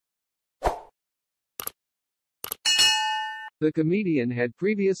The comedian had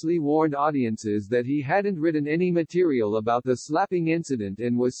previously warned audiences that he hadn't written any material about the slapping incident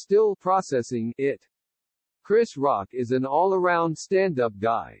and was still processing it. Chris Rock is an all-around stand-up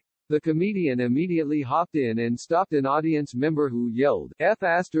guy. The comedian immediately hopped in and stopped an audience member who yelled,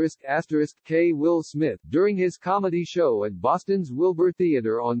 F***K Will Smith, during his comedy show at Boston's Wilbur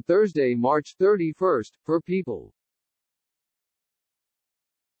Theater on Thursday, March 31, for People.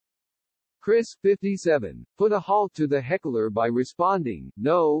 Chris, 57, put a halt to the heckler by responding,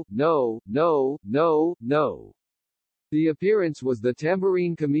 no, no, no, no, no. The appearance was the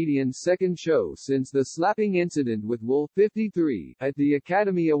tambourine comedian's second show since the slapping incident with Will, 53, at the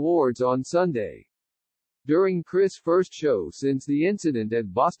Academy Awards on Sunday. During Chris' first show since the incident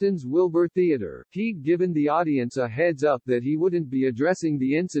at Boston's Wilbur Theater, he'd given the audience a heads-up that he wouldn't be addressing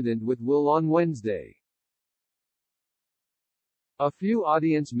the incident with Will on Wednesday. A few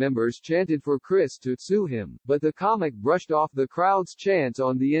audience members chanted for Chris to sue him, but the comic brushed off the crowd's chants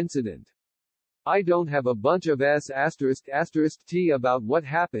on the incident. I don't have a bunch of **T about what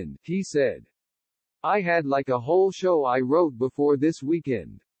happened, he said. I had like a whole show I wrote before this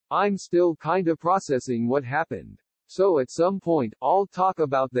weekend. I'm still kinda processing what happened. So at some point, I'll talk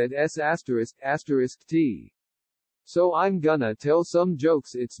about that **T. So I'm gonna tell some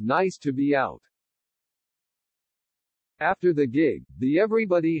jokes. It's nice to be out. After the gig, the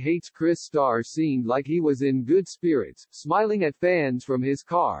Everybody Hates Chris star seemed like he was in good spirits, smiling at fans from his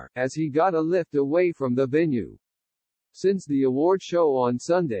car, as he got a lift away from the venue. Since the award show on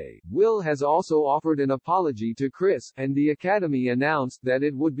Sunday, Will has also offered an apology to Chris, and the Academy announced that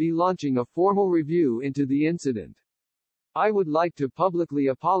it would be launching a formal review into the incident. I would like to publicly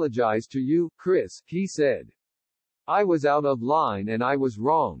apologize to you, Chris, he said. I was out of line and I was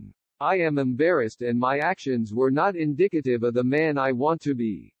wrong. I am embarrassed and my actions were not indicative of the man I want to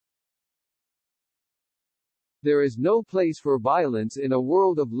be. There is no place for violence in a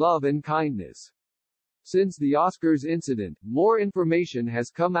world of love and kindness. Since the Oscars incident, more information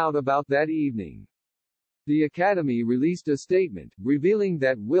has come out about that evening. The Academy released a statement, revealing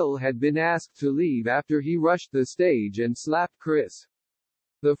that Will had been asked to leave after he rushed the stage and slapped Chris.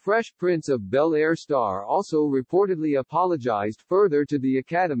 The Fresh Prince of Bel-Air star also reportedly apologized further to the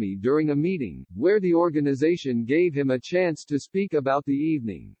Academy during a meeting, where the organization gave him a chance to speak about the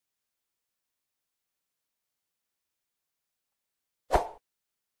evening.